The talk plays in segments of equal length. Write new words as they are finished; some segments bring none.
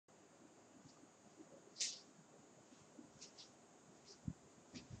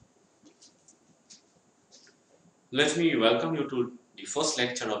Let me welcome you to the first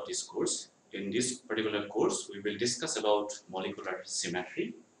lecture of this course. In this particular course, we will discuss about molecular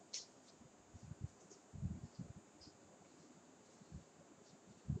symmetry.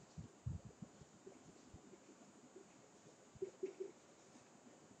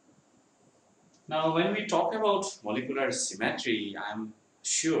 Now, when we talk about molecular symmetry, I'm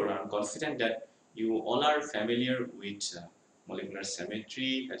confident that you all are familiar with molecular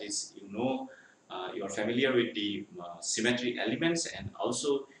symmetry. That is, you are familiar with the symmetry elements, and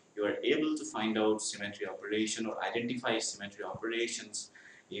also you are able to find out symmetry operation or identify symmetry operations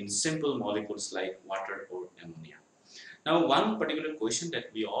in simple molecules like water or ammonia. Now, one particular question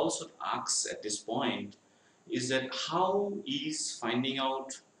that we also ask at this point is that how is finding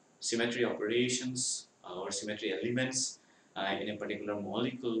out symmetry operations or symmetry elements in a particular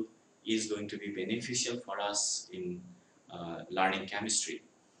molecule is going to be beneficial for us in learning chemistry.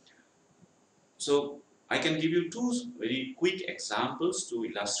 So I can give you two very quick examples to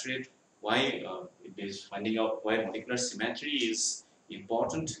illustrate why it is finding out why molecular symmetry is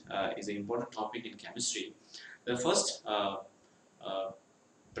is an important topic in chemistry. The first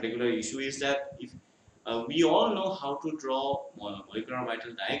particular issue is that if we all know how to draw molecular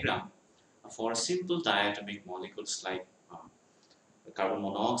vital diagram for simple diatomic molecules like carbon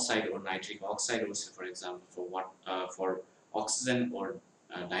monoxide or nitric oxide, or say for example for oxygen or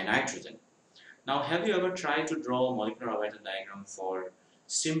dinitrogen. Now, have you ever tried to draw a molecular vital diagram for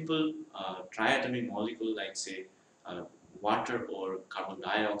simple triatomic molecule like say water or carbon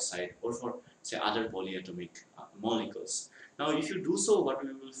dioxide, or for say other polyatomic molecules? Now, if you do so, what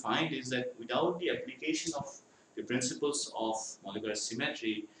we will find is that without the application of the principles of molecular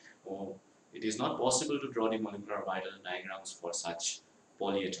symmetry, it is not possible to draw the molecular vital diagrams for such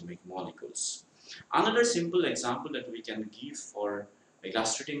polyatomic molecules. Another simple example that we can give for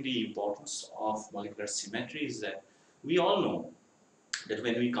illustrating the importance of molecular symmetry is that we all know that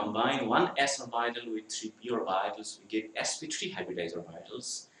when we combine one s orbital with three p orbitals, we get sp3 hybridized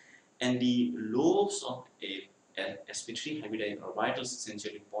orbitals, and the lobes of a sp3 hybridized orbitals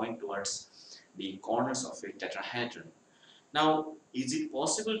essentially point towards the corners of a tetrahedron. Now, is it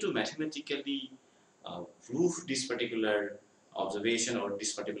possible to mathematically prove this particular observation or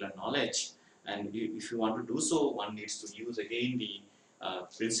this particular knowledge? And if you want to do so, one needs to use again the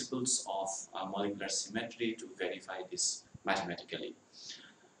principles of molecular symmetry to verify this mathematically.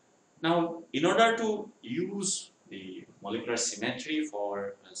 Now, in order to use the molecular symmetry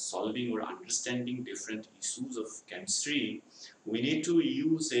for solving or understanding different issues of chemistry, we need to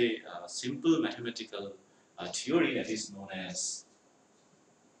use a simple mathematical theory that is known as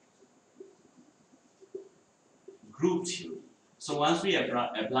group theory. So once we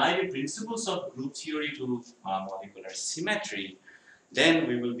apply the principles of group theory to molecular symmetry, then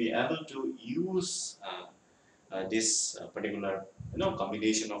we will be able to use this particular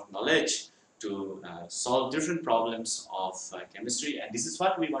combination of knowledge to solve different problems of chemistry, and this is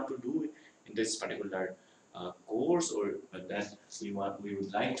what we want to do in this particular course, or that we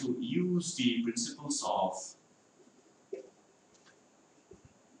would like to use the principles of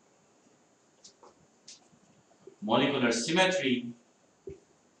molecular symmetry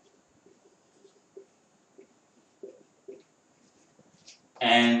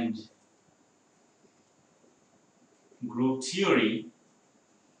and group theory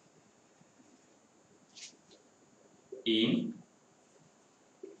in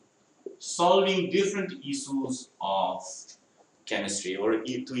solving different issues of chemistry, or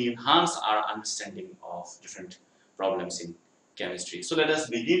to enhance our understanding of different problems in chemistry. So let us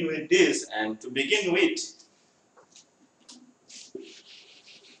begin with this, and to begin with,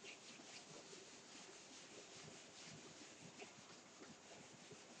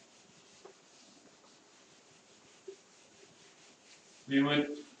 we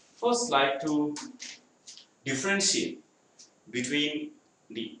would first like to differentiate between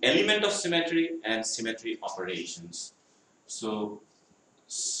the element of symmetry and symmetry operations. So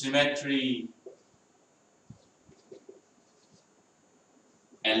symmetry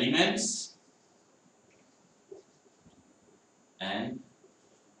elements and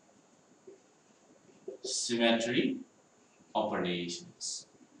symmetry operations.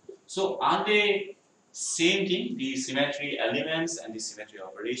 So are they same thing, the symmetry elements and the symmetry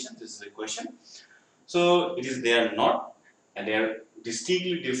operations? This is a question. So it is, they are not, and they are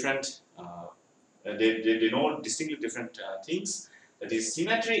distinctly different. They denote distinctly different things. That is,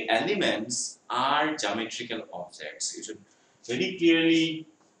 symmetry elements are geometrical objects. You should very clearly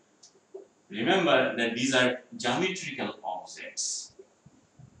remember that these are geometrical objects.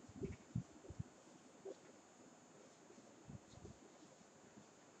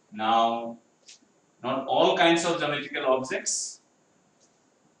 Now, Not all kinds of geometrical objects.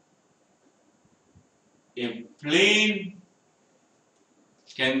 A plane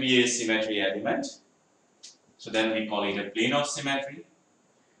can be a symmetry element. So then we call it a plane of symmetry.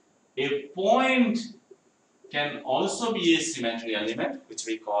 A point can also be a symmetry element, which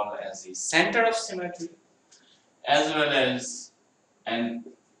we call as the center of symmetry, as well as an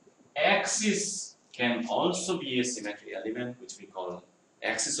axis can also be a symmetry element, which we call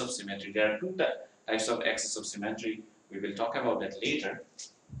axis of symmetry. There are two types of axis of symmetry. We will talk about that later.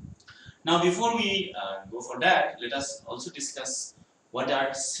 Now, before we go for that, let us also discuss what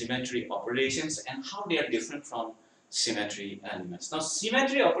are symmetry operations and how they are different from symmetry elements. Now,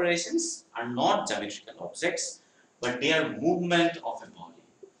 symmetry operations are not geometrical objects, but they are movement of a body.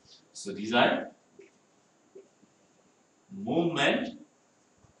 So, these are movement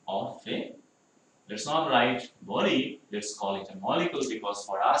of a, let's not write body, let's call it a molecule, because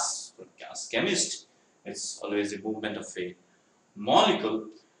for us, as chemists, it's always a movement of a molecule.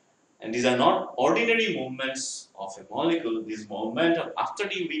 And these are not ordinary movements of a molecule. This movement of, after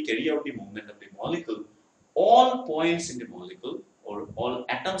we carry out the movement of the molecule, all points in the molecule or all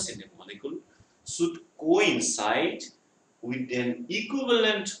atoms in the molecule should coincide with an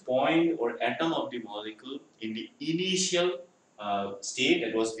equivalent point or atom of the molecule in the initial state,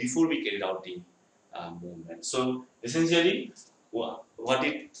 that was before we carried out the movement. So essentially, what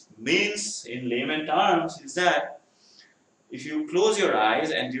it means in layman terms is that if you close your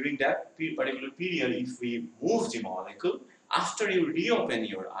eyes and during that particular period, if we move the molecule, after you reopen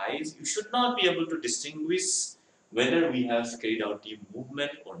your eyes, you should not be able to distinguish whether we have carried out the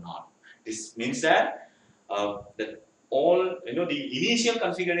movement or not. This means that all, the initial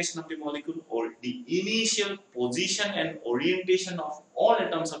configuration of the molecule or the initial position and orientation of all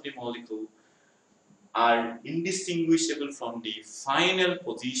atoms of the molecule are indistinguishable from the final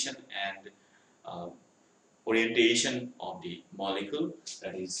position and orientation of the molecule.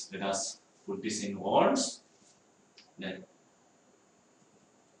 That is, let us put this in words, that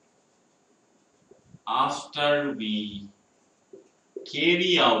after we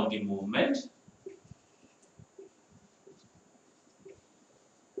carry out the movement,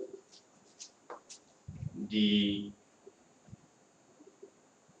 the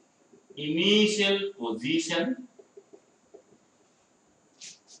initial position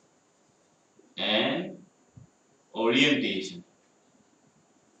and orientation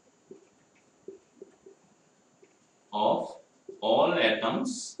of all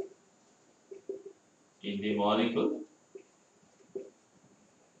atoms in the molecule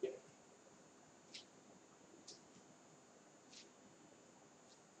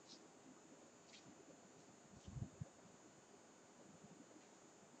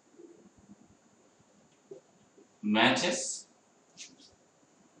matches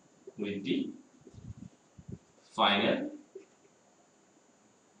with the final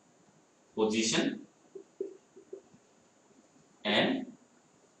position and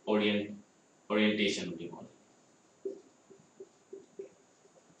orientation of the molecule.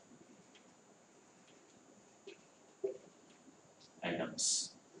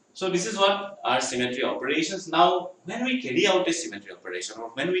 Atoms. So this is what are symmetry operations. Now, when we carry out a symmetry operation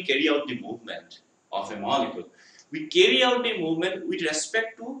or when we carry out the movement of a molecule, we carry out the movement with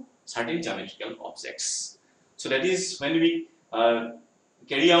respect to certain geometrical objects. So that is when we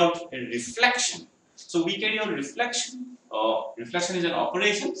carry out a reflection. So we carry out reflection. Reflection is an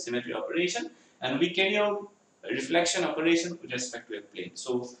operation, symmetry operation, and we carry out a reflection operation with respect to a plane.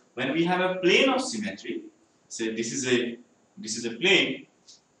 So when we have a plane of symmetry, say this is a plane.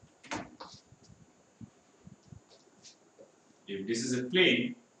 If this is a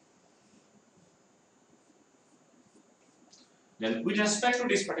plane, then with respect to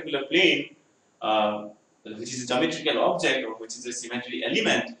this particular plane, which is a geometrical object or which is a symmetry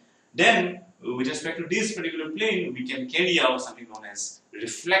element, then with respect to this particular plane, we can carry out something known as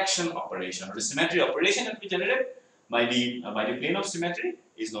reflection operation, or the symmetry operation that we generate by the plane of symmetry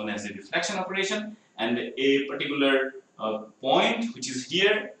is known as the reflection operation, and a particular point which is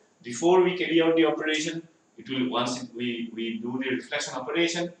here, before we carry out the operation, it will, once we do the reflection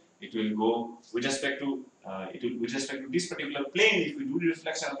operation, it will go with respect to with respect to this particular plane. If we do the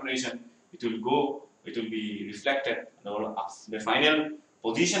reflection operation, it will be reflected. The final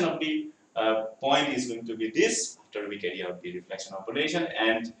position of the point is going to be this after we carry out the reflection operation,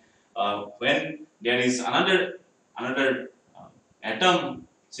 and when there is another atom,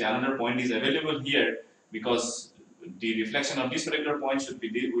 say another point is available here, because the reflection of this particular point will be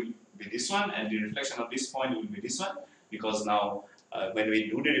this one, and the reflection of this point will be this one, because now when we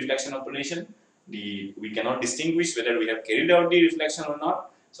do the reflection operation, we cannot distinguish whether we have carried out the reflection or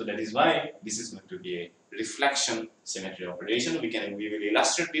not, So that is why this is going to be a reflection symmetry operation. We will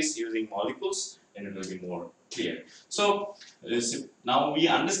illustrate this using molecules, and it will be more clear. So now we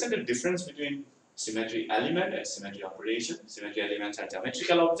understand the difference between symmetry element and symmetry operation. Symmetry elements are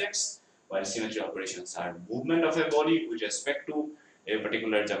geometrical objects, while symmetry operations are movement of a body with respect to a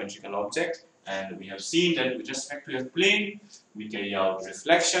particular geometrical object. And we have seen that with respect to a plane, we carry out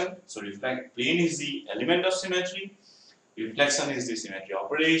reflection. So plane is the element of symmetry. Reflection is the symmetry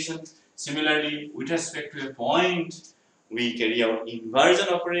operation. Similarly, with respect to a point, we carry out inversion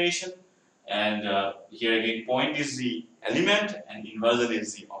operation. And here again, point is the element and inversion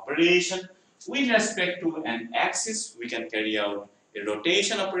is the operation. With respect to an axis, we can carry out a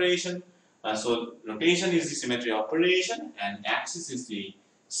rotation operation. So rotation is the symmetry operation and axis is the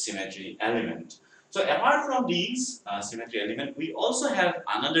symmetry element. So apart from these symmetry element, we also have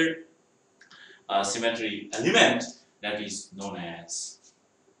another symmetry element that is known as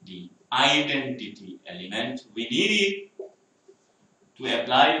the identity element. We need it to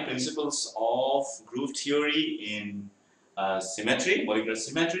apply the principles of group theory in symmetry, molecular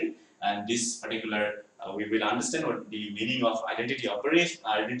symmetry, and this particular we will understand what the meaning of identity operation,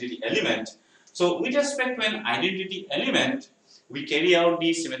 identity element. So with respect to an identity element, we carry out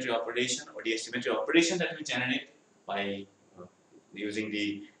the symmetry operation or the symmetry operation that we generate by using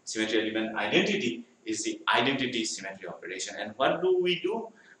the symmetry element identity is the identity symmetry operation. And what do we do,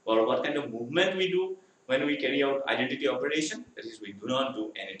 or what kind of movement we do when we carry out identity operation? That is, we do not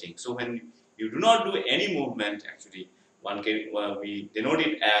do anything. So when you do not do any movement, actually, we denote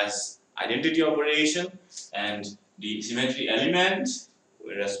it as identity operation, and the symmetry element,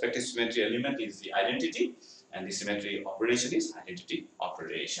 with respect to symmetry element, is the identity, and the symmetry operation is identity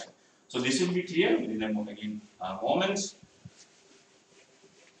operation. So this will be clear in a moment.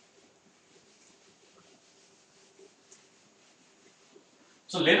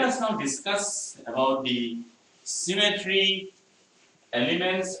 So let us now discuss about the symmetry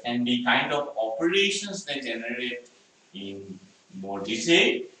elements and the kind of operations they generate in more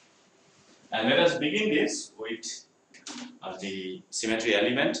detail. And let us begin this with the symmetry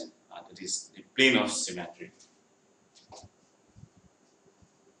element, that is the plane of symmetry.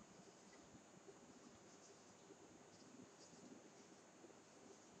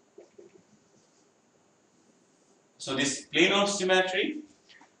 So this plane of symmetry,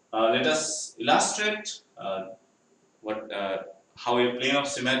 let us illustrate how a plane of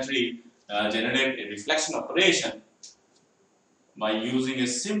symmetry generate a reflection operation by using a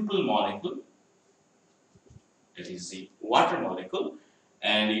simple molecule, that is the water molecule.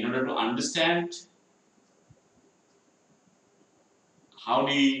 And in order to understand how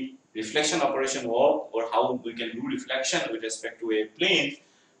the reflection operation works, or how we can do reflection with respect to a plane,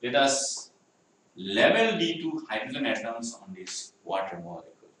 let us level the two hydrogen atoms on this water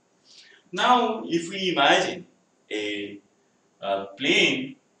molecule. Now, if we imagine a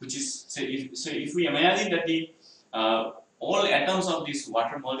plane, which is, if we imagine that the all atoms of this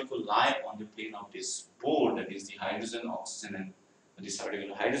water molecule lie on the plane of this board, that is the hydrogen, oxygen, and this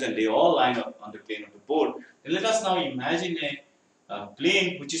particular hydrogen, they all line up on the plane of the board. Then let us now imagine a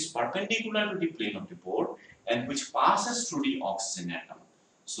plane which is perpendicular to the plane of the board and which passes through the oxygen atom.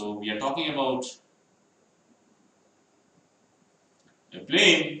 So we are talking about a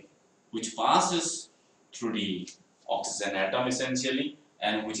plane which passes through the oxygen atom essentially,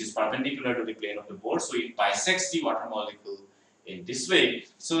 and which is perpendicular to the plane of the board. So it bisects the water molecule in this way.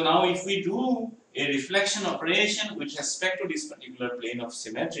 So now if we do a reflection operation with respect to this particular plane of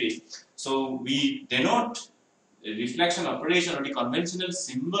symmetry, so we denote a reflection operation, or the conventional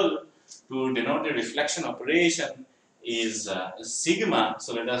symbol to denote a reflection operation is sigma.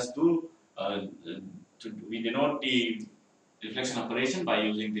 So let us do, we denote the reflection operation by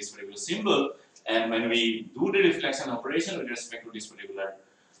using this particular symbol. And when we do the reflection operation with respect to this particular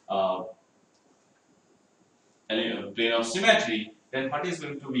plane of symmetry, then what is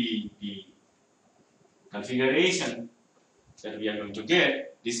going to be the configuration that we are going to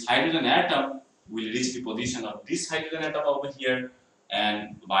get? This hydrogen atom will reach the position of this hydrogen atom over here,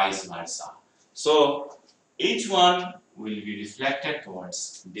 and vice versa. So H1 will be reflected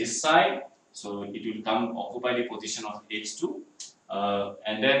towards this side, so it will come occupy the position of H2,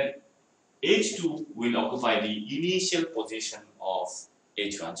 and then H2 will occupy the initial position of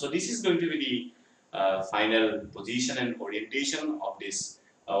H1. So this is going to be the final position and orientation of this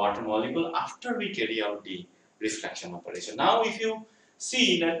water molecule after we carry out the reflection operation. Now if you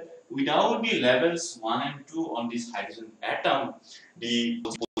see that without the levels 1 and 2 on this hydrogen atom, the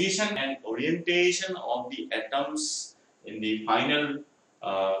position and orientation of the atoms in the final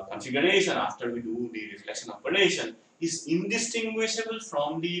configuration after we do the reflection operation is indistinguishable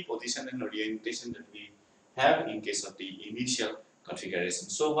from the position and orientation that we have in case of the initial configuration.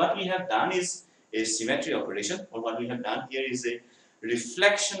 So what we have done is a symmetry operation, or what we have done here is a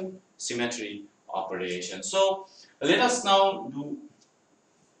reflection symmetry operation. So let us now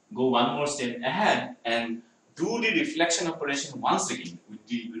go one more step ahead and do the reflection operation once again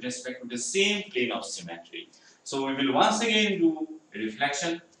with respect to the same plane of symmetry. So we will once again do a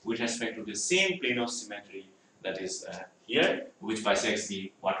reflection with respect to the same plane of symmetry, that is here, which bisects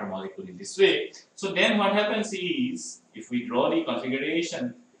the water molecule in this way. So then what happens is, if we draw the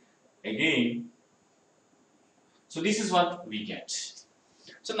configuration again, so this is what we get.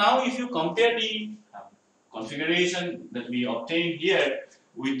 So now if you compare the configuration that we obtained here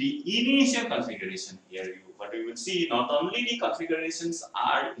with the initial configuration here, what we will see, not only the configurations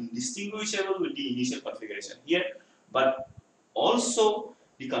are indistinguishable with the initial configuration here, but also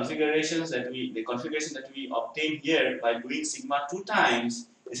the configuration that we obtain here by doing sigma 2 times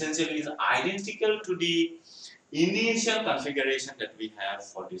essentially is identical to the initial configuration that we have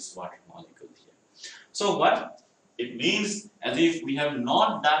for this water molecule here. So what it means, as if we have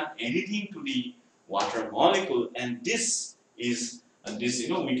not done anything to the water molecule, and this is this,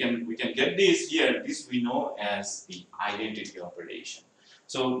 we can get this here. This we know as the identity operation.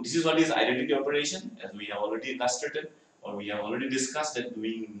 So this is what is identity operation, as we have already illustrated, or we have already discussed, that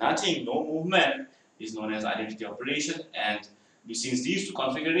doing nothing, no movement, is known as identity operation. And since these two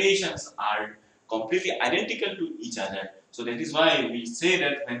configurations are completely identical to each other, so that is why we say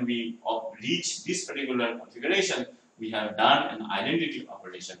that when we reach this particular configuration, we have done an identity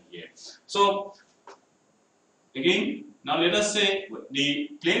operation here. So again, now let us say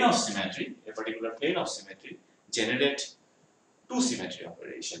the plane of symmetry, a particular plane of symmetry, generate two symmetry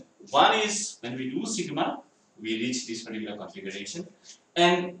operation. One is when we do sigma, we reach this particular configuration,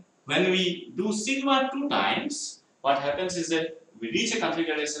 and when we do sigma 2 times, what happens is that we reach a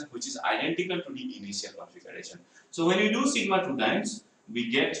configuration which is identical to the initial configuration. So when we do sigma 2 times,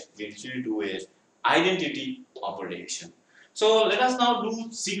 we actually do a identity operation. So let us now do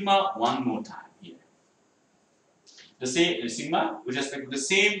sigma one more time here. The same sigma with respect to the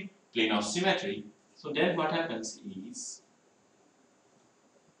same plane of symmetry. So then what happens is,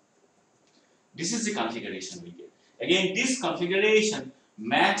 this is the configuration we get. Again, this configuration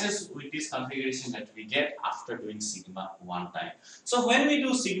matches with this configuration that we get after doing sigma 1 time. So when we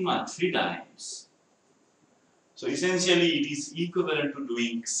do sigma 3 times, so essentially it is equivalent to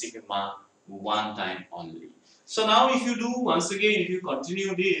doing sigma 1 time only. So now if you do, once again, if you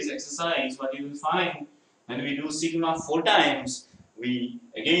continue this exercise, what you will find, when we do sigma 4 times, we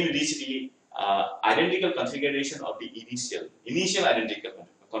again reach the identical configuration of the initial identical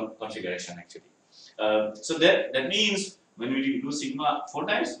configuration actually. So that means when we do sigma 4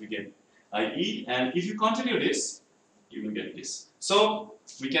 times, we get E, and if you continue this, you will get this. So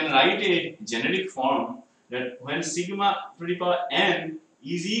we can write a generic form that when sigma to the power n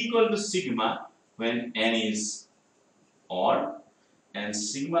is equal to sigma when n is odd, and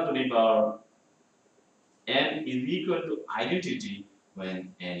sigma to the power n is equal to identity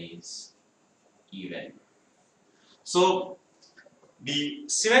when n is even. So the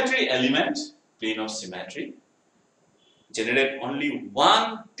symmetry element, plane of symmetry, generate only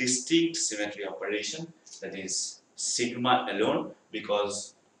one distinct symmetry operation, that is sigma alone,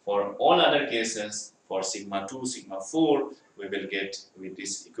 because for all other cases, for sigma 2, sigma 4, we will get with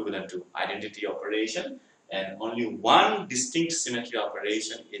this equivalent to identity operation, and only one distinct symmetry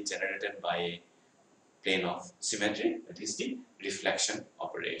operation is generated by a plane of symmetry, that is the reflection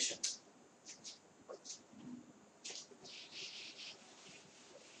operation.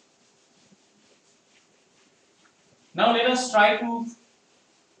 Now let us try to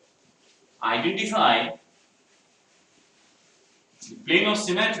identify the plane of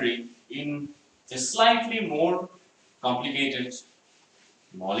symmetry in a slightly more complicated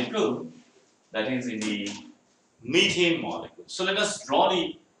molecule, that is in the methane molecule. So let us draw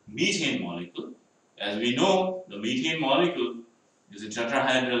the methane molecule. As we know, the methane molecule is a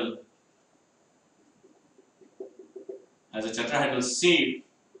tetrahedral, has a tetrahedral shape.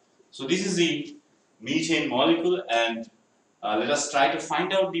 So this is the methane molecule, and let us try to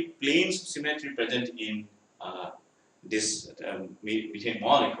find out the planes of symmetry present in this methane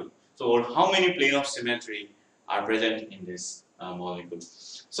molecule. So, or how many planes of symmetry are present in this molecule.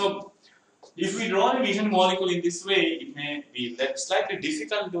 So, if we draw the methane molecule in this way, it may be slightly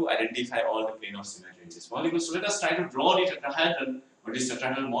difficult to identify all the planes of symmetry in this molecule. So, let us try to draw the tetrahedron or this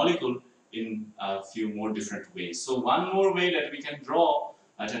tetrahedral molecule in a few more different ways. So, one more way that we can draw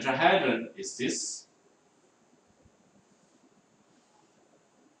a tetrahedron is this.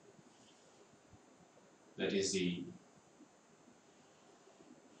 That is the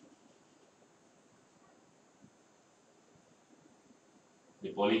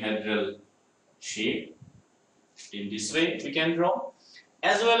polyhedral shape. In this way we can draw,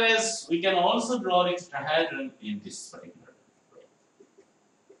 as well as we can also draw the tetrahedron in this particular way.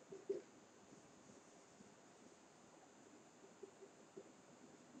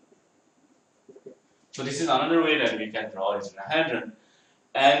 So this is another way that we can draw a tetrahedron,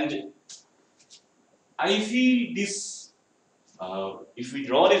 and I feel this, if we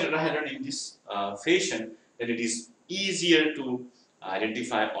draw the tetrahedron in this fashion, then it is easier to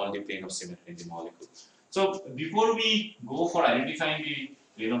identify all the plane of symmetry in the molecule. So before we go for identifying the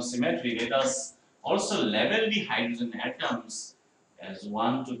plane of symmetry, let us also label the hydrogen atoms as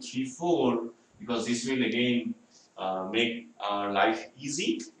 1, 2, 3, 4, because this will again make our life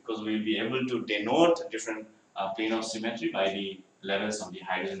easy, because we will be able to denote different plane of symmetry by the levels of the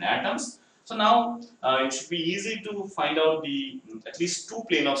hydrogen atoms. So now it should be easy to find out the at least two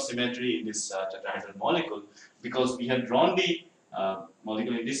plane of symmetry in this tetrahedral molecule, because we have drawn the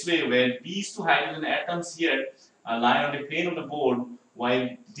molecule in this way, where these two hydrogen atoms here lie on the plane of the board, while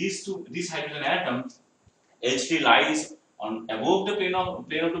this hydrogen atom H3 lies on above the plane of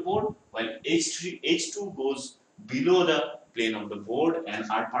the board, while H2 goes below the plane of the board, and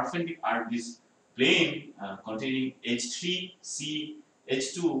are perpendicular. This plane containing H3, C,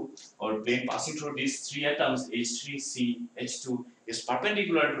 H2, or plane passing through these three atoms H3, C, H2 is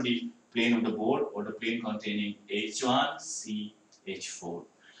perpendicular to the plane of the board, or the plane containing H1, C, H4.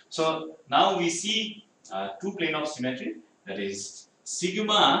 So now we see two plane of symmetry, that is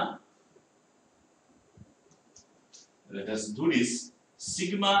sigma. Let us do this,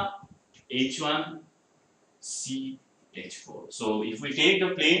 sigma H1 C H4. So if we take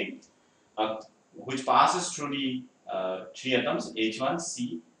the plane which passes through the three atoms H1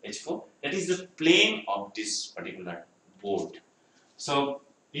 C H4, that is the plane of this particular board. So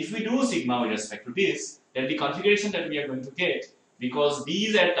if we do sigma with respect to this, then the configuration that we are going to get, because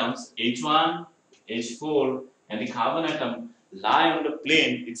these atoms H1, H4 and the carbon atom lie on the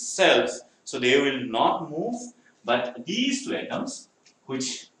plane itself, so they will not move. But these two atoms,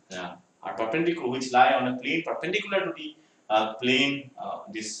 which are perpendicular, which lie on a plane perpendicular to the plane,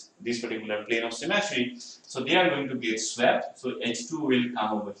 this particular plane of symmetry, so they are going to get swept. So H2 will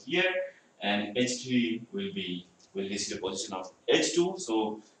come over here, and H3 will reach the position of H2.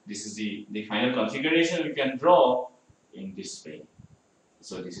 So this is the final configuration we can draw in this way.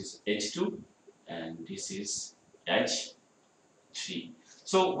 So this is H2, and this is H3.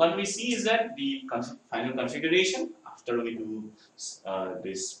 So what we see is that the final configuration after we do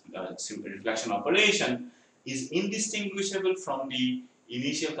this reflection operation is indistinguishable from the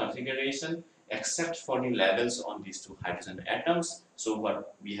initial configuration, except for the labels on these two hydrogen atoms. So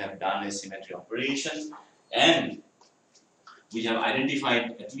what we have done is symmetry operation, and we have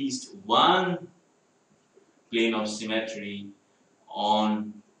identified at least one plane of symmetry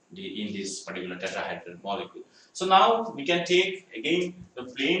in this particular tetrahedral molecule. So now we can take again the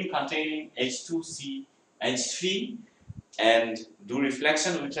plane containing H2C H3 and do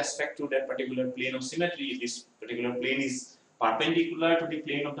reflection with respect to that particular plane of symmetry. This particular plane is perpendicular to the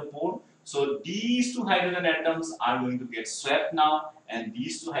plane of the board. So these two hydrogen atoms are going to get swept now, and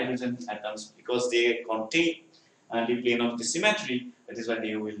these two hydrogen atoms, because they contain the plane of the symmetry, that is why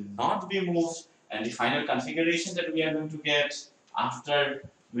they will not be moved. And the final configuration that we are going to get after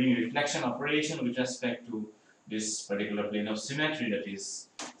doing reflection operation with respect to this particular plane of symmetry, that is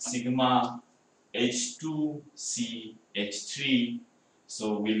sigma H2C H3,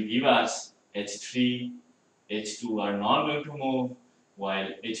 so will give us H3, H2 are not going to move, while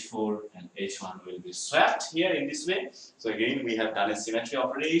H4 and H1 will be swept here in this way. So again we have done a symmetry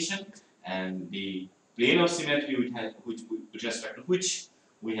operation, and the plane of symmetry with respect to which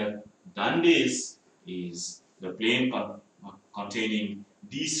we have done this is the plane containing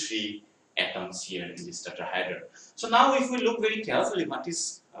these three atoms here in this tetrahedron. So now if we look very carefully, what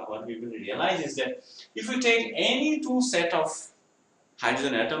we will realize is that if we take any two set of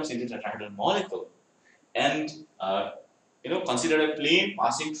hydrogen atoms in the tetrahedral molecule and consider a plane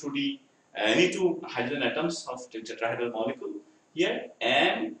passing through the any two hydrogen atoms of the tetrahedral molecule here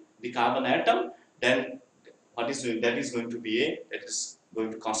and the carbon atom, then that is going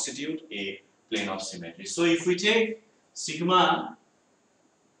to constitute a plane of symmetry. So if we take sigma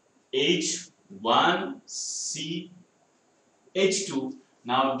H1 C H2,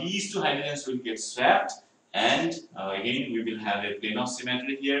 now these two hydrogens will get swept, and again we will have a plane of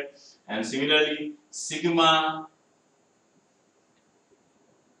symmetry here. And similarly, sigma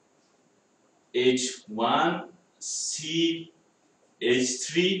H1 C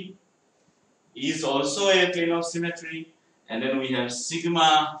H3 is also a plane of symmetry, and then we have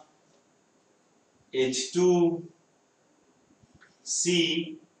sigma H2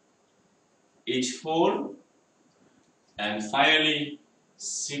 C H4, and finally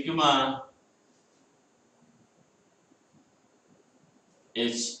sigma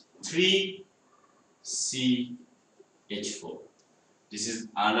H3 C H4. This is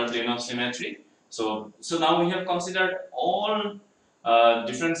another plane of symmetry. So now we have considered all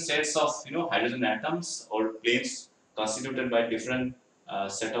different sets of hydrogen atoms or planes constituted by different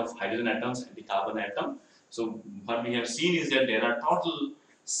set of hydrogen atoms and the carbon atom. So what we have seen is that there are total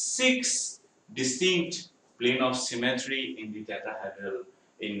 6 distinct plane of symmetry in the tetrahedral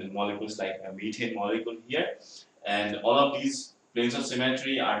in molecules like a methane molecule here, and all of these planes of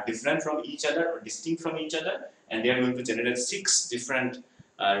symmetry are different from each other or distinct from each other, and they are going to generate 6 different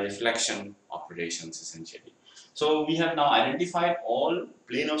reflection operations essentially. So we have now identified all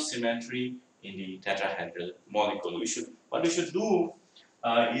plane of symmetry in the tetrahedral molecule. What we should do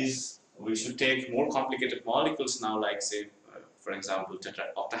is we should take more complicated molecules now, like say for example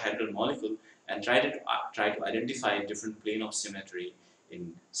octahedral molecule, and try to identify different plane of symmetry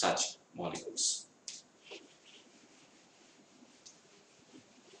in such molecules.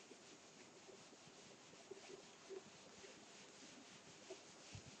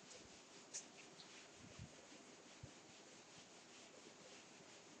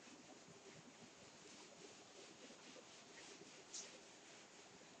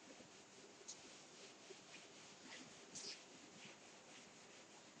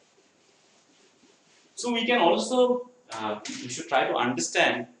 So we can also we should try to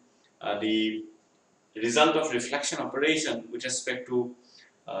understand the result of reflection operation with respect to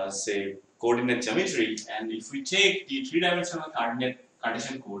say coordinate geometry, and if we take the three-dimensional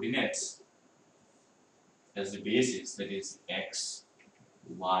Cartesian coordinates as the basis, that is x,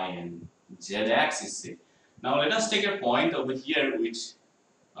 y, and z axis. Say. Now let us take a point over here which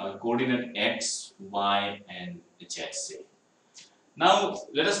coordinate x, y, and z. Say. Now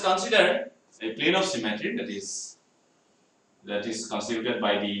let us consider a plane of symmetry that is constituted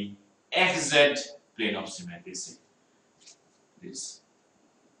by the xz plane of symmetry. Say. This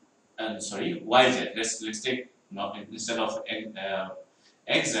sorry, yz. Let's take not instead of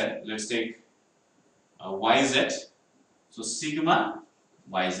xz, let's take yz. So sigma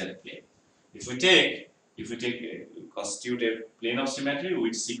yz plane. If we take constitute a plane of symmetry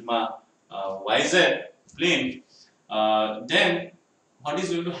with sigma yz plane, then what is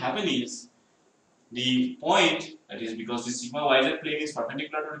going to happen is the point, that is because the sigma yz plane is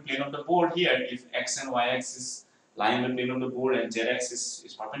perpendicular to the plane of the board here. If x and y axis lie in the plane of the board and z axis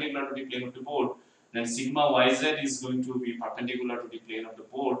is perpendicular to the plane of the board, then sigma yz is going to be perpendicular to the plane of the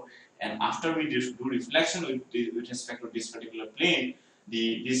board. And after we do reflection with respect to this particular plane,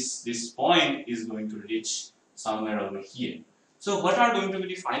 this point is going to reach somewhere over here. So what are going to be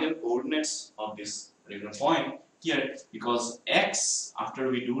the final coordinates of this particular point here? Because x, after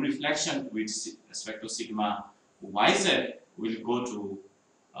we do reflection with respect to sigma yz, will go to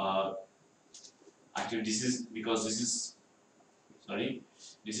actually this is because this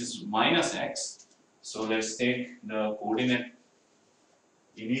is minus x. So let's take the coordinate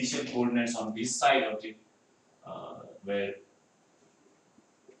initial coordinates on this side of the where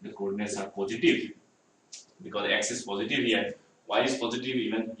the coordinates are positive, because x is positive here, y is positive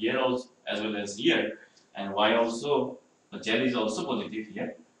even here also as well as here, and y also, z is also positive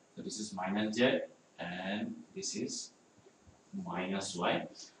here. So this is minus z and this is minus y.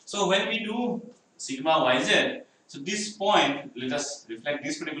 So when we do sigma yz, so this point, let us reflect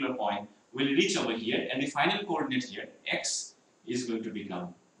this particular point, will reach over here, and the final coordinate here, x, is going to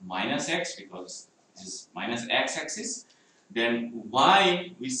become minus x because this is minus x axis. Then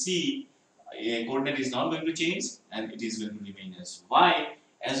y, we see a coordinate is not going to change and it is going to remain as y,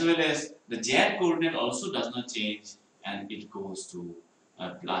 as well as the z coordinate also does not change and it goes to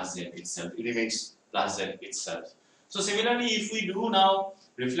plus z itself. It remains plus z itself. So similarly, if we do now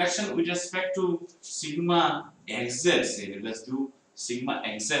reflection with respect to sigma xz, say let's do sigma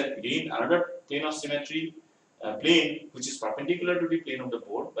xz, again another plane of symmetry plane which is perpendicular to the plane of the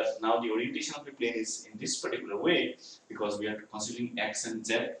board, but now the orientation of the plane is in this particular way because we are considering x and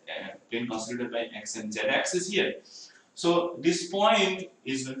z, plane considered by x and z axis here. So this point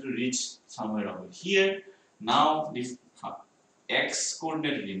is going to reach somewhere over here. Now the x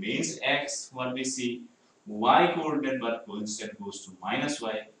coordinate remains x, what we see, y coordinate but instead goes to minus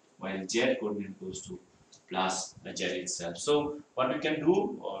y, while z coordinate goes to plus the z itself. So what we can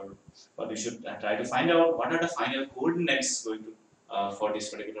do, or what we should try to find out, what are the final coordinates going to for this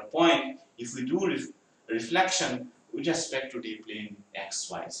particular point if we do reflection with respect to the plane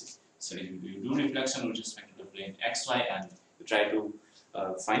xy. So if you do reflection with respect to the plane xy and you try to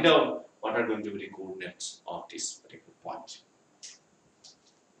find out what are going to be the coordinates of this particular point.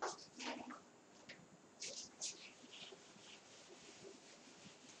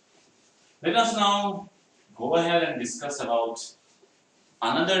 Let us now go ahead and discuss about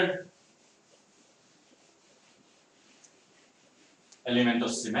another element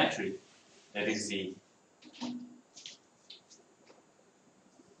of symmetry, that is the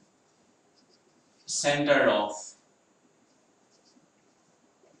center of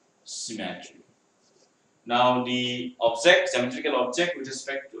symmetry. Now, the object, geometrical object, with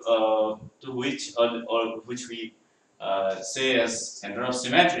respect to which or which we say as center of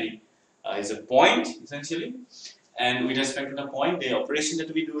symmetry, is a point essentially. And with respect to the point, the operation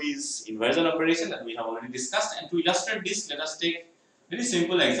that we do is inversion operation that we have already discussed. And to illustrate this, let us take very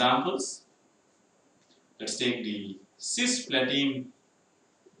simple examples. Let's take the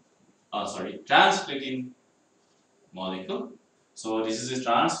transplatin molecule. So this is a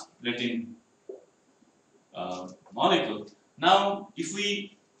transplatin molecule. Now, if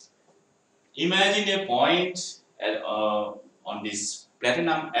we imagine a point on this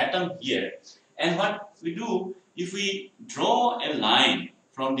platinum atom here, and what we do, if we draw a line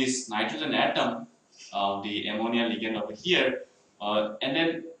from this nitrogen atom, the ammonia ligand over here, and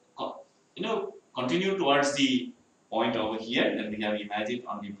then continue towards the point over here that we have imagined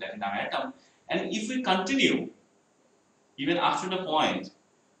on the platinum atom, and if we continue even after the point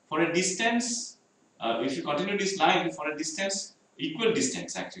for a distance, if you continue this line for a distance, equal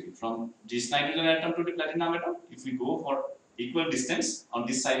distance actually, from this nitrogen atom to the platinum atom, if we go for equal distance on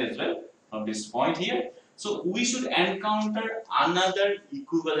this side as well, from this point here, so we should encounter another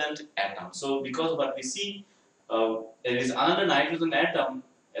equivalent atom. So because what we see, there is another nitrogen atom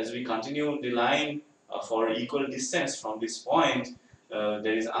as we continue the line for equal distance from this point,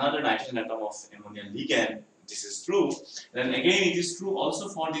 there is another nitrogen atom of ammonia ligand. This is true. Then again, it is true also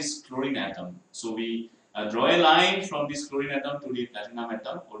for this chlorine atom. So we draw a line from this chlorine atom to the platinum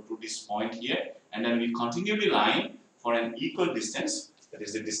atom, or to this point here, and then we continue the line for an equal distance. That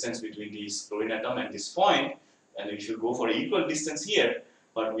is the distance between this chlorine atom and this point, and we should go for equal distance here.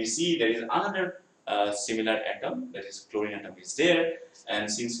 But we see there is another similar atom, that is chlorine atom is there,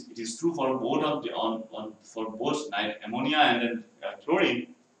 and since it is true for both of the for both ammonia and then chlorine,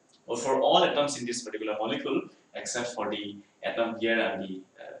 or for all atoms in this particular molecule except for the atom here and the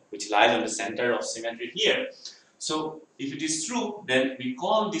which lies on the center of symmetry here. So if it is true, then we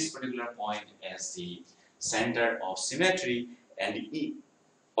call this particular point as the center of symmetry, and the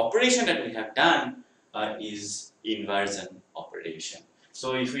operation that we have done is inversion operation.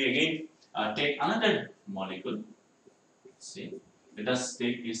 So if we again take another molecule, see, let us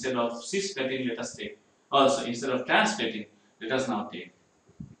take, instead of cisplatin, let us take, also instead of transplatin, let us now take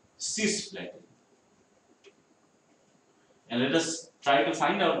cisplatin. And let us try to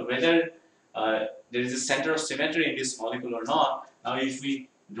find out whether there is a center of symmetry in this molecule or not. Now, if we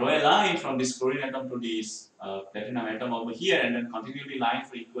draw a line from this chlorine atom to this platinum atom over here, and then continue the line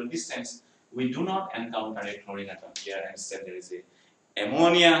for equal distance, we do not encounter a chlorine atom here. Instead, there is a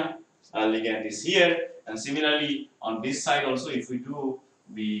ammonia ligand is here. And similarly, on this side also, if we do,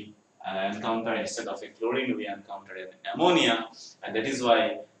 we encounter, instead of a chlorine, we encounter an ammonia, and that is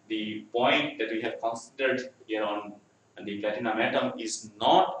why the point that we have considered here on the platinum atom is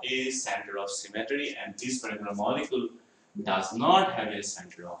not a center of symmetry, and this particular molecule does not have a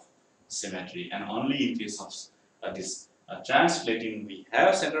center of symmetry. And only in case of this transplatin we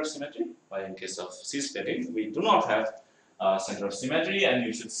have center of symmetry, while in case of cisplatin we do not have center of symmetry. And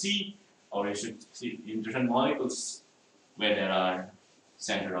you should see, or you should see in different molecules where there are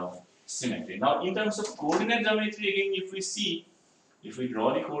center of symmetry. Now, in terms of coordinate geometry, again, if we see, if we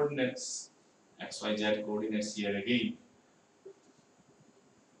draw the coordinates, x, y, z coordinates here again,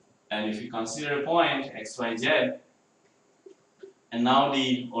 and if we consider a point x, y, z, and now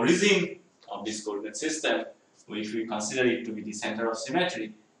the origin of this coordinate system, if we consider it to be the center of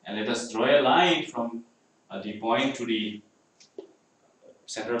symmetry, and let us draw a line from the point to the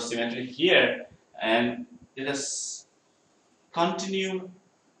center of symmetry here, and let us continue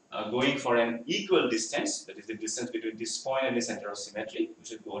going for an equal distance, that is the distance between this point and the center of symmetry. We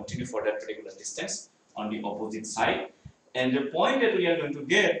should continue for that particular distance on the opposite side, and the point that we are going to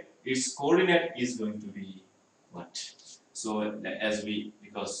get, its coordinate is going to be what? So as we,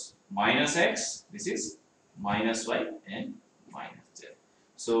 because minus x, this is minus y and minus z.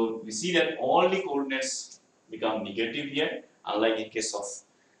 So we see that all the coordinates become negative here, unlike in case of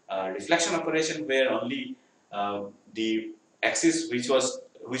reflection operation, where only the axis which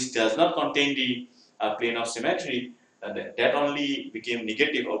does not contain the plane of symmetry, that only became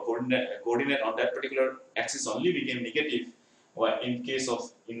negative, or coordinate on that particular axis only became negative. While in case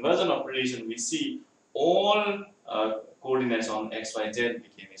of inversion operation, we see all coordinates on x, y, z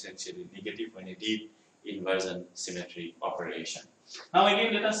became essentially negative when you did inversion symmetry operation. Now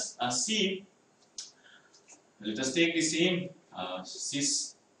again let us see, let us take the same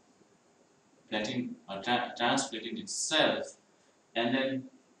cis platinum or trans platinum itself and then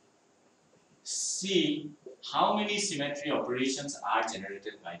see how many symmetry operations are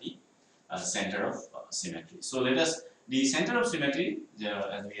generated by the center of symmetry. So let us, the center of symmetry,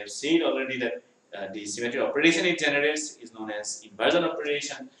 as we have said already that the symmetry operation it generates is known as inversion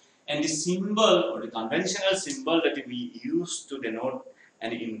operation, and the symbol or the conventional symbol that we use to denote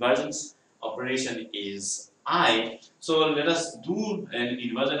an inversion operation is I. So let us do an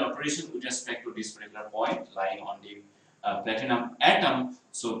inversion operation with respect to this particular point lying on the platinum atom.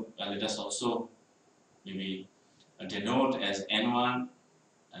 So let us also maybe denote as N1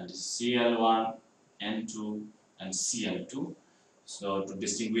 and Cl1, N2 and Cl2. So to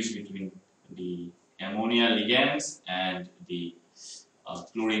distinguish between the ammonia ligands and the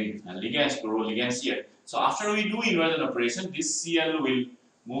chlorine ligands, chloroligands here. So after we do inversion operation, this Cl will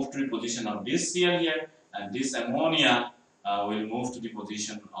move to the position of this Cl here, and this ammonia will move to the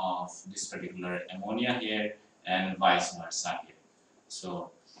position of this particular ammonia here, and vice versa here.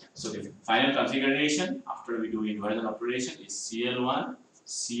 So the final configuration after we do inversion operation is Cl1,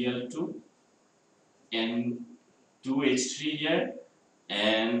 Cl2, N2H3 here,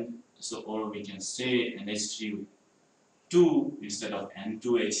 and so, or we can say NH3 2 instead of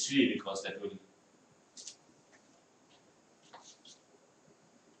N2H3 because that will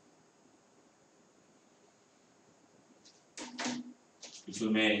you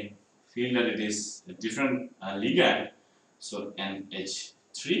may feel that it is a different ligand. So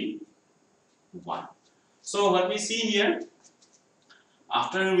NH3 1. So what we see here,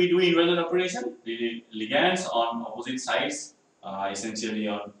 after we do inversion operation, the ligands on opposite sides, essentially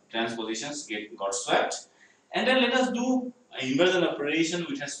on transpositions, got swept, and then let us do inversion operation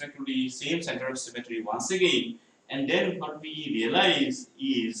with respect to the same center of symmetry once again, and then what we realize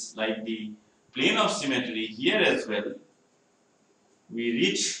is like the plane of symmetry here as well, we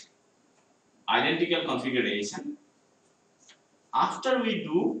reach identical configuration after we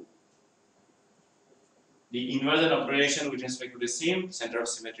do the inversion operation with respect to the same center of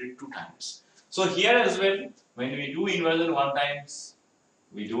symmetry 2 times. So here as well, when we do inversion 1 times,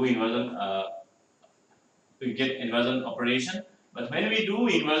 we do inversion, we get inversion operation. But when we do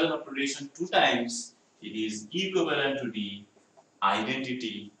inversion operation 2 times, it is equivalent to the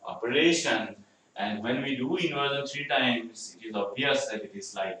identity operation. And when we do inversion 3 times, it is obvious that it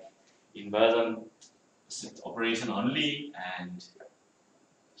is like inversion operation only, and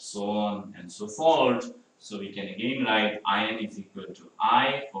so on and so forth. So we can again write In is equal to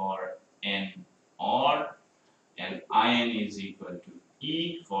I for N or, and In is equal to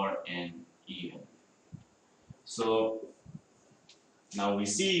E for N even. So now we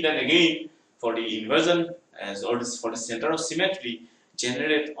see that again for the inversion as or for the center of symmetry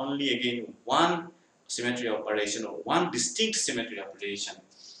generate only again one symmetry operation or one distinct symmetry operation,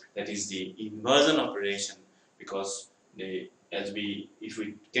 that is the inversion operation, because if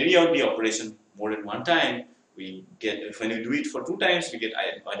we carry out the operation more than 1 time, we get, when we do it for 2 times we get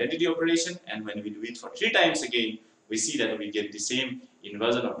identity operation, and when we do it for 3 times again we see that we get the same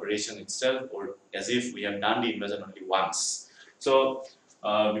inversion operation itself, or as if we have done the inversion only once. So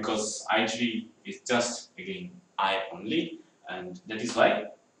because I3 is just again I only, and that is why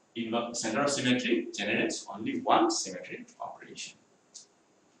center of symmetry generates only one symmetry operation.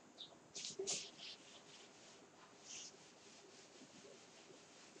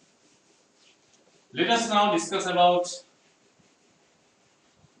 Let us now discuss about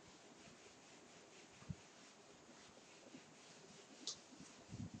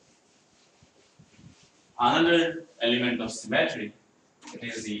another element of symmetry, it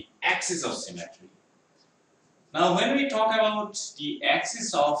is the axis of symmetry. Now when we talk about the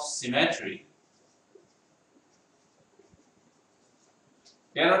axis of symmetry,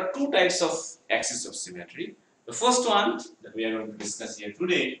 there are 2 types of axis of symmetry. The first one that we are going to discuss here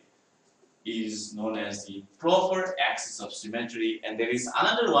today is known as the proper axis of symmetry, and there is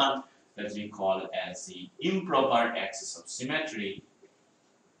another one that we call as the improper axis of symmetry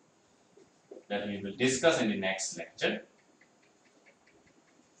that we will discuss in the next lecture.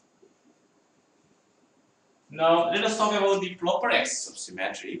 Now let us talk about the proper axis of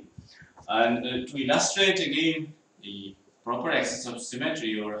symmetry, and to illustrate again the proper axis of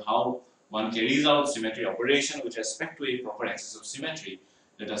symmetry, or how one carries out symmetry operation with respect to a proper axis of symmetry,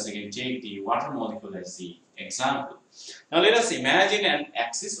 let us again take the water molecule as the example. Now let us imagine an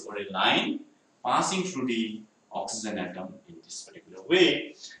axis or a line passing through the oxygen atom in this particular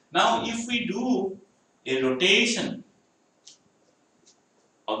way. Now if we do a rotation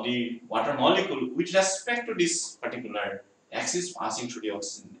of the water molecule with respect to this particular axis passing through the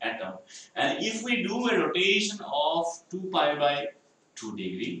oxygen atom. And if we do a rotation of 2 pi by 2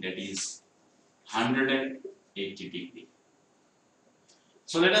 degree, that is 180 degree.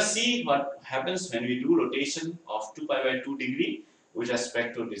 So let us see what happens when we do rotation of 2 pi by 2 degree with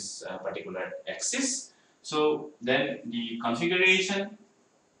respect to this particular axis. So then the configuration,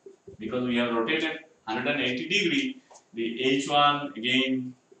 because we have rotated 180 degree, the H1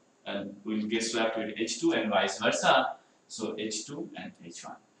 again will get swapped with H2 and vice versa. So H2 and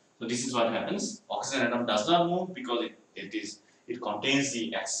H1. So this is what happens. Oxygen atom does not move because it contains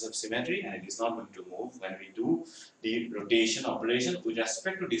the axis of symmetry, and it is not going to move when we do the rotation operation with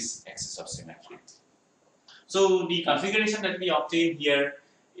respect to this axis of symmetry. So the configuration that we obtain here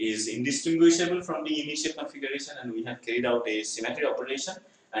is indistinguishable from the initial configuration, and we have carried out a symmetry operation,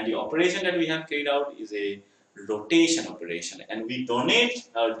 and the operation that we have carried out is a rotation operation, and we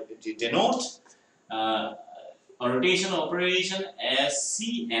denote a rotation operation as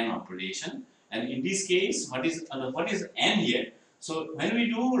Cn operation. And in this case, what is n here? So when we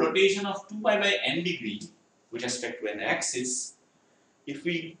do rotation of 2 pi by n degree with respect to an axis, if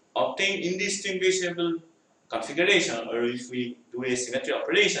we obtain indistinguishable configuration, or if we do a symmetry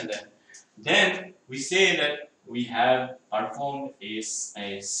operation, then we say that we have performed a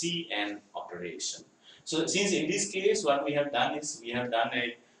Cn operation. So since in this case what we have done is we have done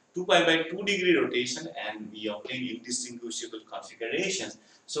a 2 pi by 2 degree rotation and we obtain indistinguishable configuration.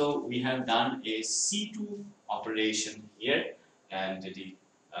 So we have done a C2 operation here, and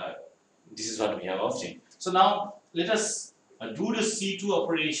this is what we have obtained. So now let us do the C2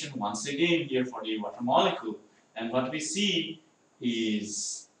 operation once again here for the water molecule, and what we see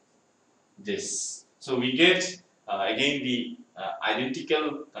is this. So we get again the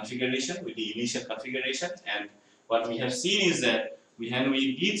identical configuration with the initial configuration, and what we have seen is that when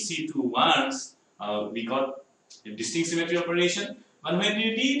we did C2 once, we got a distinct symmetry operation, but when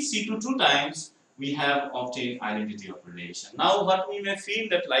we did C2 two times, we have obtained identity operation. Now what we may feel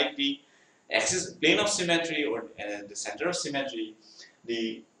that like the axis plane of symmetry or the center of symmetry,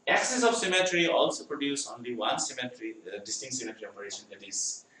 the axis of symmetry also produce only one symmetry, distinct symmetry operation, that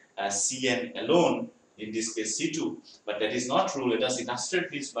is Cn alone, in this case C2, but that is not true. Let us illustrate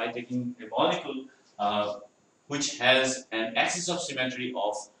this by taking a molecule which has an axis of symmetry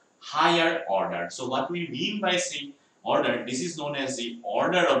of higher order. So what we mean by saying order, this is known as the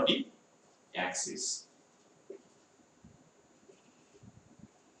order of the axis.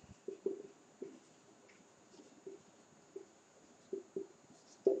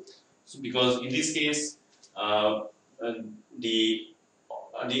 So because in this case, in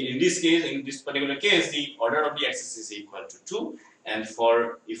this particular case, the order of the axis is equal to 2, and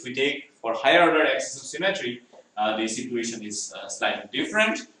if we take for higher order axis of symmetry, the situation is slightly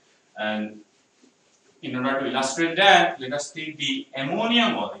different. And in order to illustrate that, let us take the ammonia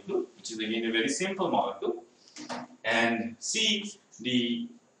molecule, which is again a very simple molecule, and see the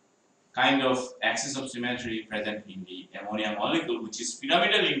kind of axis of symmetry present in the ammonia molecule, which is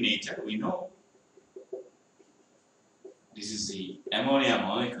pyramidal in nature. We know this is the ammonia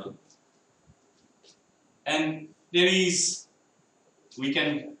molecule, and we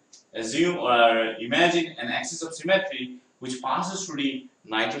can assume or imagine an axis of symmetry which passes through the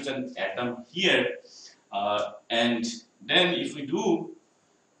nitrogen atom here, and then if we do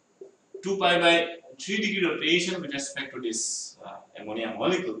 2 pi by 3 degree rotation with respect to this ammonia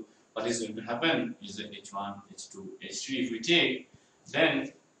molecule, what is going to happen is that H1, H2, H3 if we take,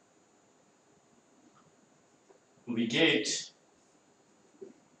 then we get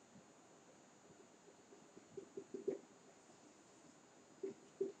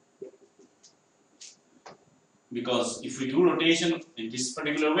because if we do rotation in this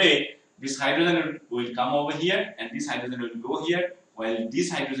particular way, this hydrogen will come over here and this hydrogen will go here, while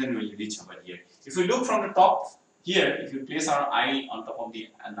this hydrogen will reach over here. If we look from the top here, if you place our eye on top of the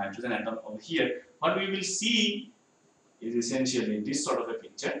nitrogen atom over here, what we will see is essentially this sort of a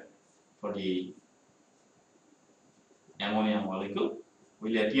picture for the ammonia molecule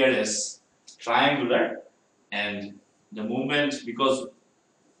will appear as triangular, and the movement, because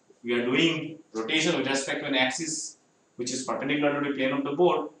we are doing rotation with respect to an axis which is perpendicular to the plane of the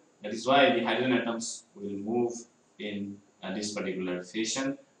board, that is why the hydrogen atoms will move in this particular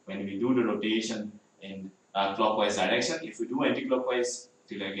fashion when we do the rotation in clockwise direction. If we do anti-clockwise,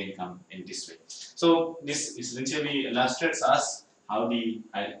 it will again come in this way. So this essentially illustrates us how the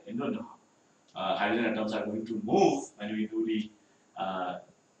hydrogen atoms are going to move when we do the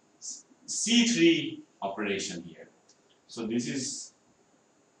C3 operation here. So this is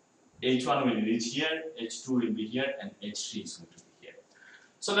H1 will reach here, H2 will be here, and H3 is going to be here.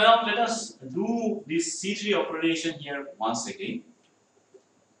 So now let us do this C3 operation here once again.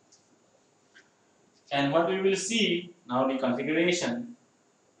 And what we will see now, the configuration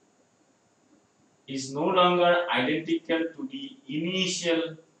is no longer identical to the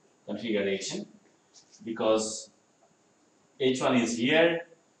initial configuration, because H1 is here,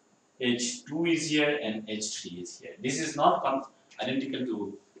 H2 is here, and H3 is here. This is not identical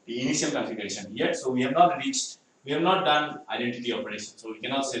to the initial configuration here. So we have not done identity operation. So we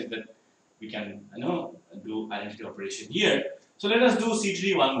cannot say that we can do identity operation here. So let us do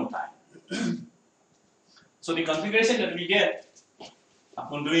C3 one more time. So the configuration that we get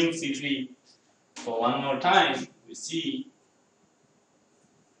upon doing C3 for one more time, we see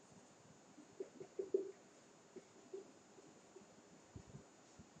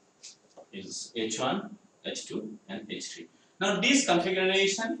is H1, H2, and H3. Now this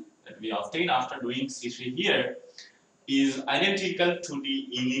configuration that we obtain after doing C3 here is identical to the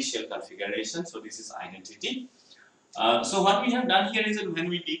initial configuration. So this is identity. So what we have done here is that when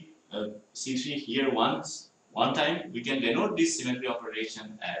we did C3 here one time, we can denote this symmetry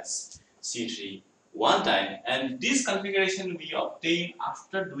operation as C3 one time, and this configuration we obtain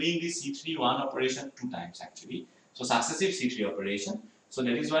after doing this C3 one operation two times actually. So successive C3 operation. So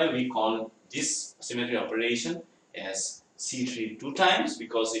that is why we call this symmetry operation as C3 two times,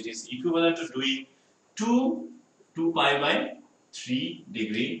 because it is equivalent to doing two 2 pi by 3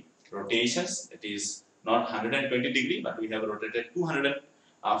 degree rotations. It is not 120 degree, but we have rotated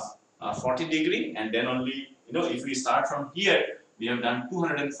 240 degree, and then only, if we start from here, we have done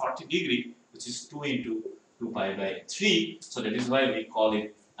 240 degree, which is 2 into 2 pi by 3. So that is why we call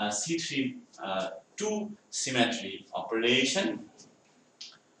it C3 2 symmetry operation,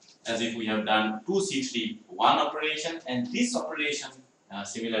 as if we have done 2 C3 1 operation, and this operation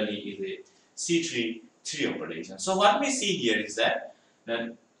similarly is a C3 3 operation. So what we see here is that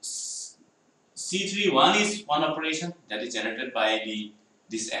C3 1 is one operation that is generated by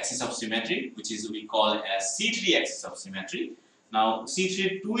this axis of symmetry, which is we call as C3 axis of symmetry. Now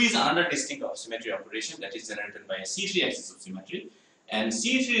C3 2 is another distinct of symmetry operation that is generated by a C3 axis of symmetry, and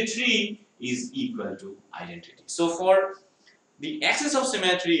C3 3 is equal to identity. So for the axis of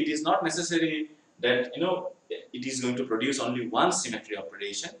symmetry, it is not necessary that it is going to produce only one symmetry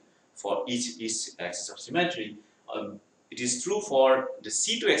operation for each axis of symmetry. It is true for the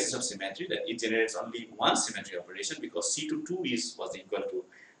C2 axis of symmetry that it generates only one symmetry operation, because C2 2 was equal to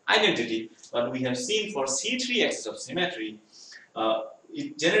identity. But we have seen for C3 axis of symmetry,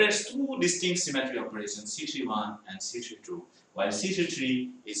 it generates two distinct symmetry operations, C3 1 and C3 2, while C3 3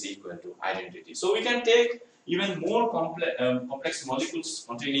 is equal to identity. So we can take even more complex molecules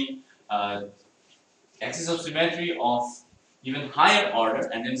containing axis of symmetry of even higher order,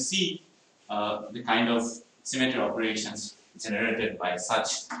 and then see the kind of symmetry operations generated by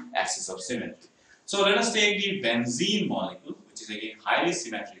such axis of symmetry. So let us take the benzene molecule, which is again highly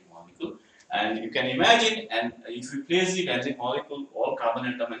symmetric molecule, and you can imagine, and if we place the benzene molecule, all carbon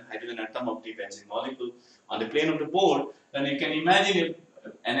atom and hydrogen atom of the benzene molecule on the plane of the board, then you can imagine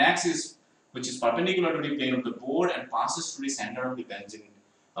an axis which is perpendicular to the plane of the board and passes through the center of the benzene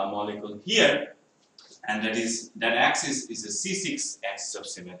molecule here, and that axis is a C6 axis of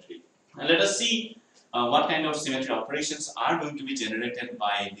symmetry. And let us see what kind of symmetry operations are going to be generated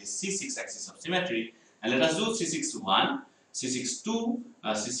by this C6 axis of symmetry. And let us do C6-1, C6-2,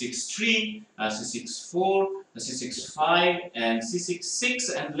 C6-3, C6-4, C6-5, and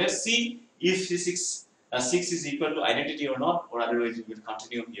C6-6, and let's see if C6 6 is equal to identity or not, or otherwise we will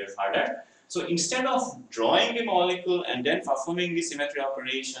continue here further. So instead of drawing the molecule and then performing the symmetry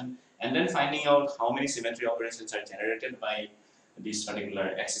operation and then finding out how many symmetry operations are generated by this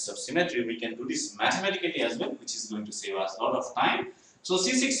particular axis of symmetry, we can do this mathematically as well, which is going to save us a lot of time. So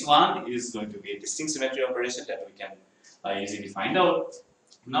C6-1 is going to be a distinct symmetry operation that we can easily find out.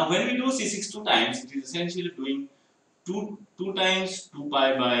 Now when we do C6 two times, it is essentially doing 2 times 2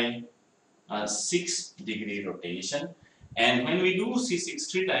 pi by 6 degree rotation, and when we do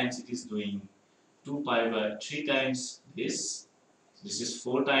C6 3 times, it is doing 2 pi by 3 times this is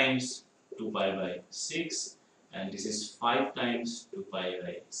 4 times 2 pi by 6, and this is 5 times 2 pi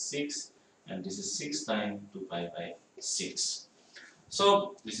by 6, and this is 6 times 2 pi by 6.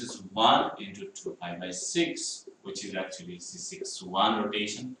 So this is 1 into 2 pi by 6, which is actually C6-1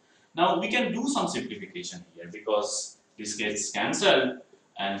 rotation. Now we can do some simplification here, because this gets cancelled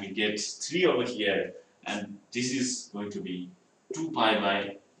and we get 3 over here, and this is going to be 2 pi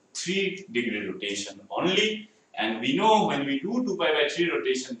by 3 degree rotation only, and we know when we do 2 pi by 3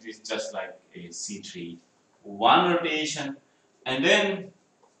 rotation, it is just like a C3-1 rotation, and then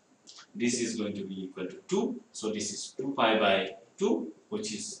this is going to be equal to 2, so this is 2 pi by 2,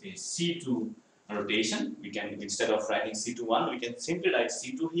 which is a C2 rotation. We can, instead of writing C21, we can simply write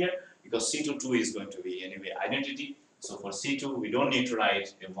C2 here, because C22 is going to be anyway identity. So for C2, we don't need to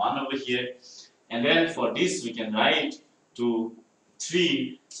write a 1 over here. And then for this, we can write 2,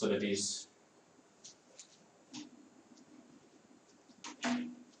 3, so that is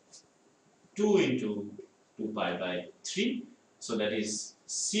 2 into 2 pi by 3, so that is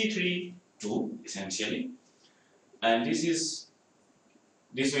C3 2 essentially. And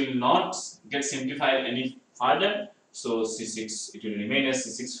this will not get simplified any further, so C6, it will remain as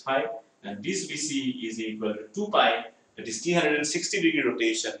C6 5, and this VC is equal to 2 pi, that is 360-degree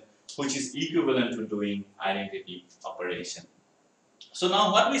rotation, which is equivalent to doing identity operation. So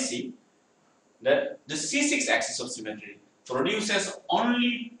now what we see, that the C6 axis of symmetry produces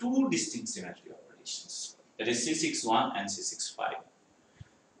only two distinct symmetry operations, that is C61 and C65.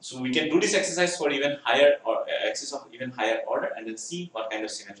 So we can do this exercise for even higher, or axis of even higher order, and then see what kind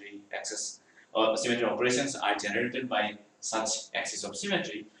of symmetry axis or symmetry operations are generated by such axis of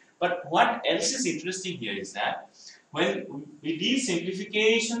symmetry. But what else is interesting here is that when we did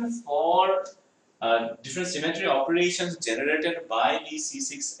simplification for different symmetry operations generated by the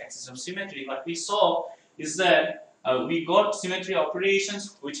C6 axis of symmetry, what we saw is that we got symmetry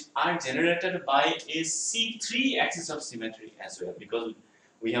operations which are generated by a C3 axis of symmetry as well, because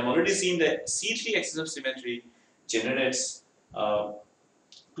we have already seen that C3 axis of symmetry generates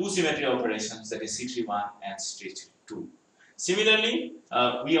two symmetry operations, that is C31 and C32. Similarly,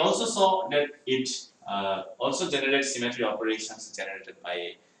 we also saw that it also generates symmetry operations generated by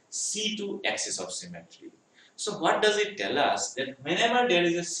a C2 axis of symmetry. So what does it tell us? That whenever there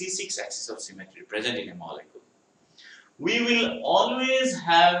is a C6 axis of symmetry present in a molecule, we will always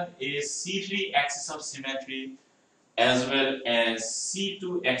have a C3 axis of symmetry as well as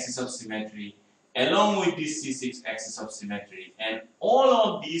C2 axis of symmetry along with this C6 axis of symmetry, and all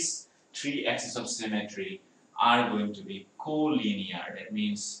of these three axes of symmetry are going to be collinear. That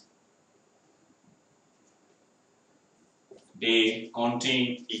means they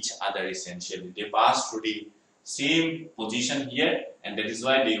contain each other essentially. They pass through the same position here, and that is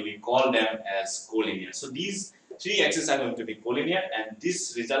why we call them as collinear. So these three axes are going to be collinear, and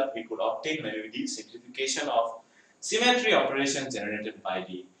this result we could obtain when we did simplification of symmetry operations generated by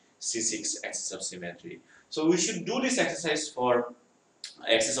the C6 axis of symmetry. So we should do this exercise for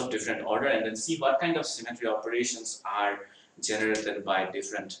axes of different order and then see what kind of symmetry operations are generated by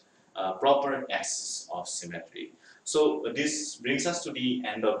different proper axes of symmetry. So this brings us to the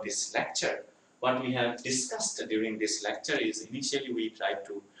end of this lecture. What we have discussed during this lecture is, initially we tried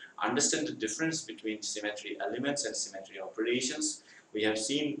to understand the difference between symmetry elements and symmetry operations. We have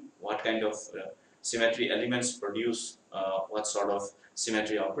seen what kind of symmetry elements produce what sort of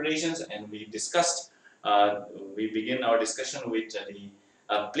symmetry operations, and we discussed, we begin our discussion with the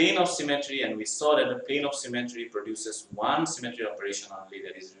plane of symmetry, and we saw that the plane of symmetry produces one symmetry operation only,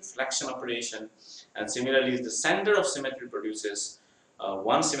 that is reflection operation, and similarly the center of symmetry produces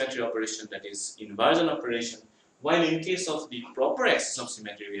one symmetry operation, that is inversion operation, while in case of the proper axis of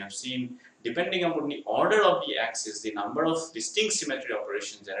symmetry, we have seen, depending upon the order of the axis, the number of distinct symmetry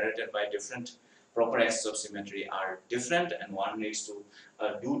operations generated by different proper axes of symmetry are different, and one needs to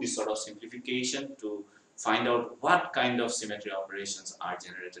do this sort of simplification to find out what kind of symmetry operations are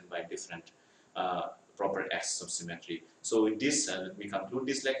generated by different proper axes of symmetry. So with this, let me conclude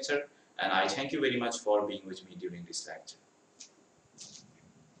this lecture, and I thank you very much for being with me during this lecture.